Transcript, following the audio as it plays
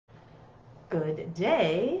Good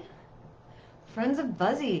day, friends of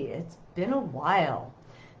Buzzy. It's been a while.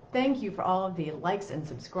 Thank you for all of the likes and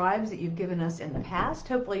subscribes that you've given us in the past.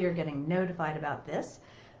 Hopefully you're getting notified about this.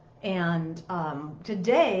 And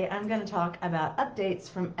today I'm going to talk about updates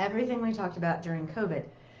from everything we talked about during COVID.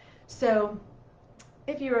 So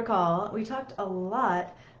if you recall, we talked a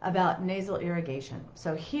lot about nasal irrigation.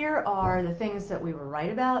 So here are the things that we were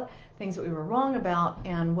right about, things that we were wrong about,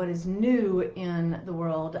 and what is new in the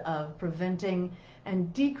world of preventing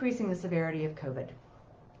and decreasing the severity of COVID.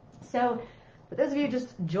 So for those of you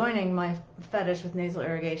just joining my fetish with nasal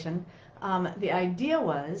irrigation, the idea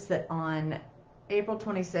was that on April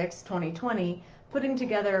 26, 2020, putting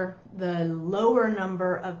together the lower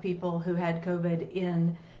number of people who had COVID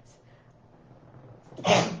in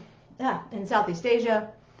Southeast Asia,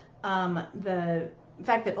 the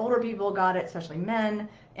fact that older people got it, especially men,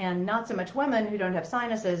 and not so much women who don't have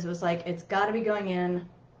sinuses, was like, it's got to be going in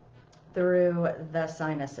through the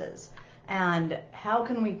sinuses. And how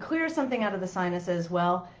can we clear something out of the sinuses?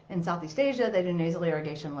 Well, in Southeast Asia, they do nasal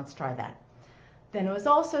irrigation. Let's try that. Then it was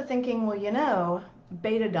also thinking, well, you know,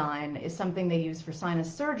 betadine is something they use for sinus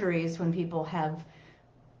surgeries when people have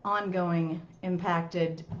ongoing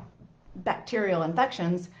impacted bacterial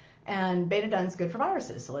infections, and betadine is good for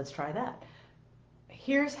viruses, so let's try that.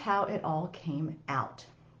 Here's how it all came out.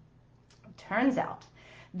 It turns out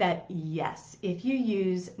that yes, if you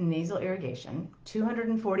use nasal irrigation,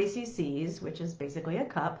 240 cc's, which is basically a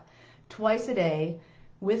cup, twice a day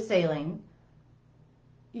with saline,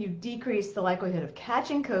 you decrease the likelihood of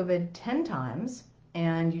catching COVID 10 times,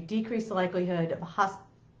 and you decrease the likelihood of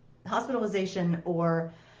hospitalization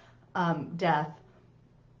or death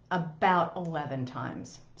about 11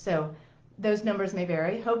 times. So those numbers may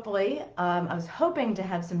vary. Hopefully, I was hoping to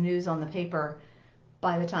have some news on the paper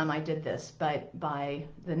by the time I did this, but by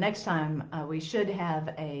the next time we should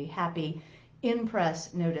have a happy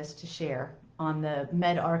in-press notice to share on the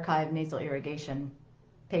medRxiv nasal irrigation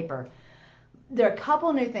paper. There are a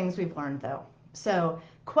couple new things we've learned though. So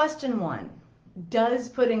question one, does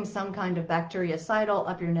putting some kind of bactericidal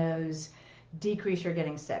up your nose decrease your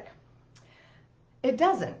getting sick? It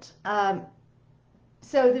doesn't.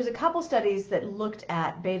 So there's a couple studies that looked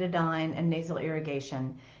at betadine and nasal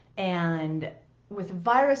irrigation, and with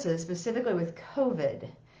viruses, specifically with COVID,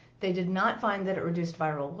 they did not find that it reduced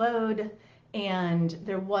viral load, and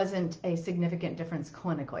there wasn't a significant difference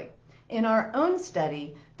clinically. In our own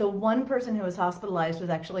study, the one person who was hospitalized was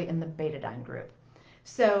actually in the betadine group.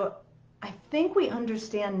 So I think we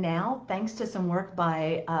understand now, thanks to some work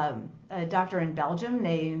by a doctor in Belgium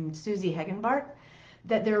named Susie Hegenbart,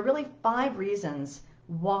 that there are really 5 reasons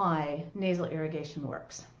why nasal irrigation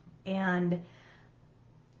works. And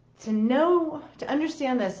to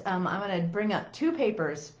understand this, I'm going to bring up 2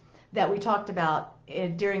 papers that we talked about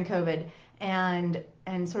during COVID and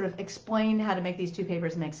sort of explain how to make these 2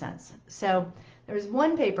 papers make sense. So there's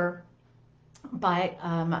one paper by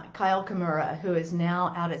Kyle Kimura, who is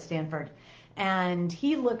now out at Stanford, and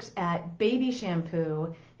he looked at baby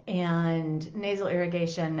shampoo and nasal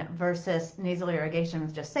irrigation versus nasal irrigation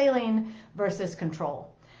with just saline versus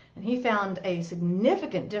control. And he found a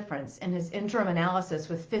significant difference in his interim analysis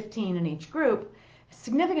with 15 in each group, a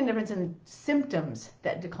significant difference in symptoms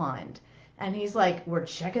that declined. And he's like, we're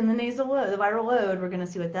checking the nasal load, the viral load, we're going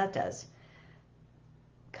to see what that does.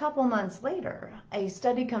 A couple months later, a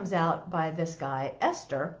study comes out by this guy,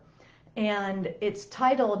 Esther, and it's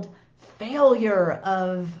titled Failure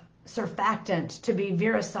of Surfactant to be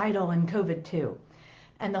Virucidal in COVID-2.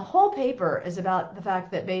 And the whole paper is about the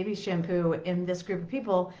fact that baby shampoo in this group of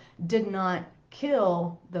people did not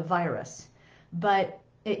kill the virus, but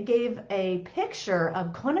it gave a picture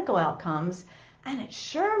of clinical outcomes, and it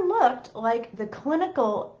sure looked like the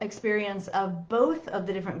clinical experience of both of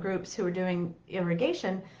the different groups who were doing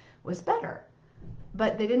irrigation was better,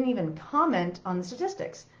 but they didn't even comment on the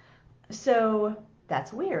statistics. So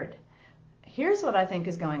that's weird. Here's what I think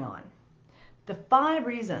is going on. The 5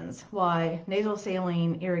 reasons why nasal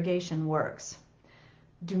saline irrigation works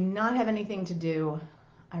do not have anything to do,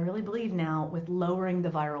 I really believe now, with lowering the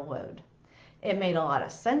viral load. It made a lot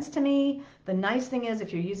of sense to me. The nice thing is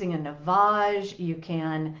if you're using a Navage, you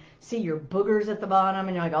can see your boogers at the bottom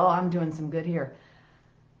and you're like, oh, I'm doing some good here.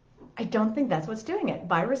 I don't think that's what's doing it.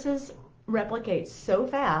 Viruses replicate so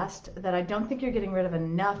fast that I don't think you're getting rid of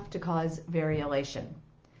enough to cause variolation.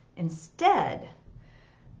 Instead,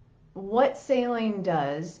 what saline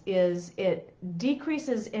does is it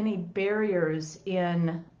decreases any barriers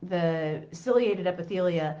in the ciliated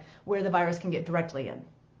epithelia where the virus can get directly in.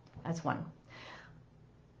 That's one.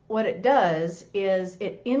 what it does is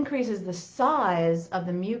it increases the size of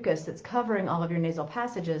the mucus that's covering all of your nasal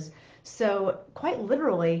passages. So quite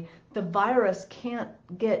literally, the virus can't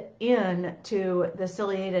get in to the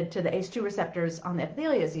ciliated, to the ACE2 receptors on the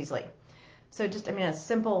epithelia as easily. So just, I mean, a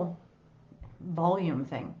simple volume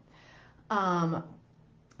thing.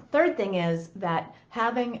 Third thing is that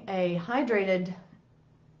having a hydrated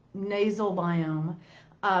nasal biome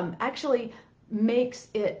actually makes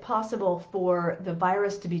it possible for the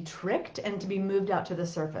virus to be tricked and to be moved out to the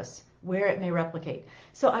surface where it may replicate.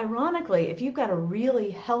 So ironically, if you've got a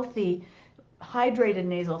really healthy, hydrated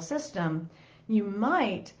nasal system, you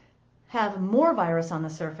might have more virus on the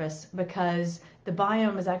surface because the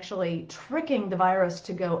biome is actually tricking the virus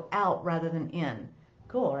to go out rather than in.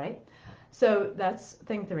 Cool, right? So that's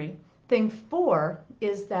thing 3. Thing 4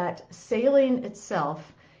 is that saline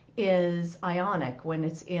itself is ionic when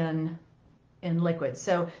it's in liquid.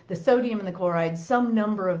 So the sodium and the chloride, some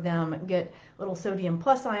number of them get little sodium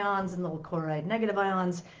plus ions and little chloride negative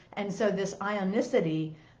ions. And so this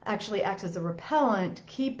ionicity actually acts as a repellent,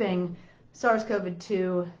 keeping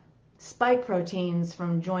SARS-CoV-2 spike proteins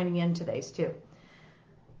from joining into the ACE2.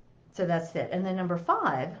 So that's it. And then number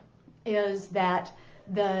 5 is that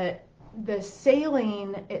the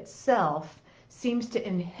saline itself seems to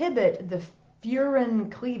inhibit the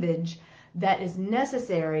furin cleavage that is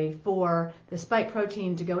necessary for the spike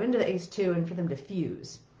protein to go into the ACE2 and for them to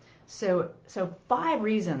fuse. So 5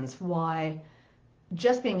 reasons why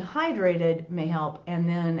just being hydrated may help, and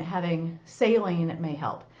then having saline may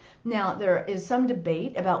help. Now, there is some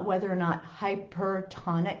debate about whether or not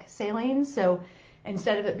hypertonic saline, so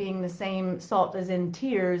instead of it being the same salt as in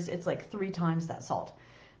tears, it's like 3 times that salt.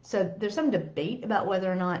 So there's some debate about whether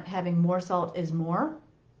or not having more salt is more.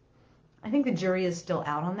 I think the jury is still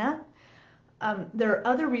out on that. There are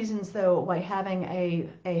other reasons, though, why having a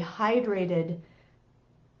hydrated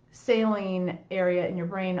saline area in your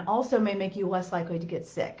brain also may make you less likely to get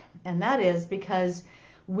sick. And that is because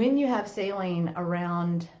when you have saline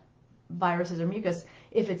around viruses or mucus,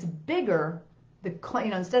 if it's bigger,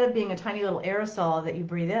 instead of being a tiny little aerosol that you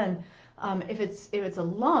breathe in, if it's a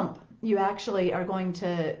lump, you actually are going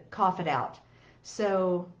to cough it out.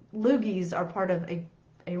 So loogies are part of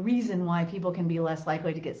a reason why people can be less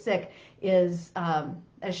likely to get sick is,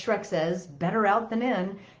 as Shrek says, better out than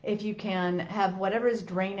in. If you can have whatever is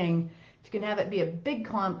draining, if you can have it be a big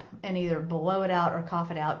clump and either blow it out or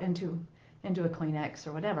cough it out into a Kleenex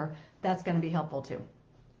or whatever, that's going to be helpful too.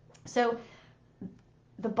 So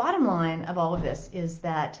the bottom line of all of this is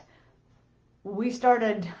that we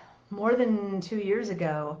started more than 2 years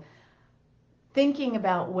ago thinking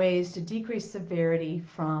about ways to decrease severity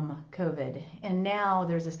from COVID. And now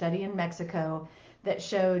there's a study in Mexico that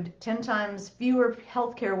showed 10 times fewer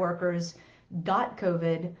healthcare workers got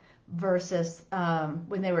COVID versus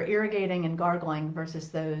when they were irrigating and gargling versus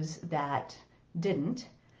those that didn't.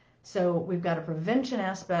 So we've got a prevention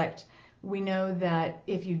aspect. We know that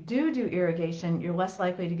if you do irrigation, you're less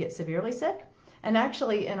likely to get severely sick. And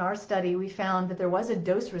actually in our study, we found that there was a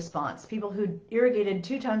dose response. People who irrigated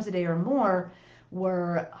 2 times a day or more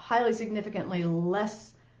were highly significantly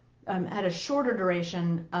less, had a shorter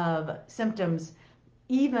duration of symptoms,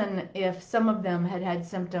 even if some of them had had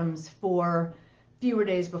symptoms for fewer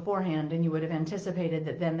days beforehand, and you would have anticipated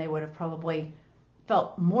that then they would have probably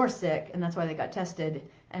felt more sick, and that's why they got tested,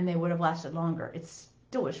 and they would have lasted longer. It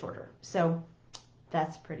still was shorter. So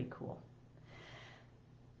that's pretty cool.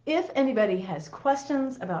 If anybody has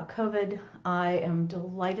questions about COVID, I am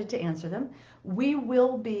delighted to answer them. We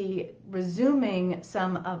will be resuming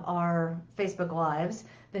some of our Facebook Lives.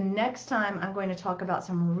 The next time I'm going to talk about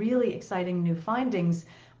some really exciting new findings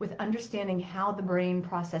with understanding how the brain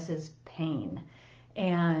processes pain.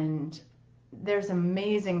 And there's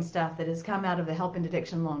amazing stuff that has come out of the help in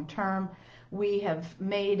addiction long term. We have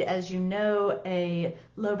made, as you know, a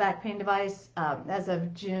low back pain device as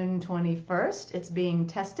of June 21st. It's being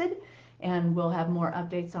tested, and we'll have more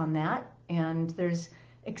updates on that. And there's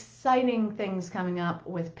exciting things coming up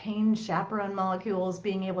with pain chaperone molecules,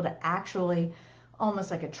 being able to actually,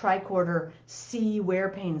 almost like a tricorder, see where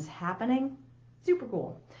pain's happening. Super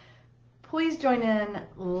cool. Please join in,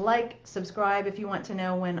 like, subscribe if you want to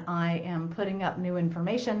know when I am putting up new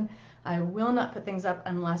information. I will not put things up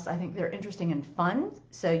unless I think they're interesting and fun,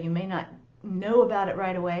 so you may not know about it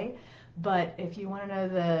right away. But if you want to know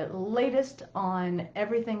the latest on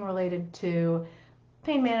everything related to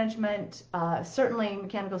pain management, certainly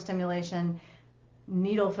mechanical stimulation,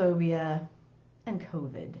 needle phobia, and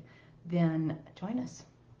COVID, then join us.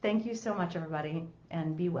 Thank you so much, everybody,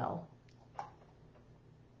 and be well.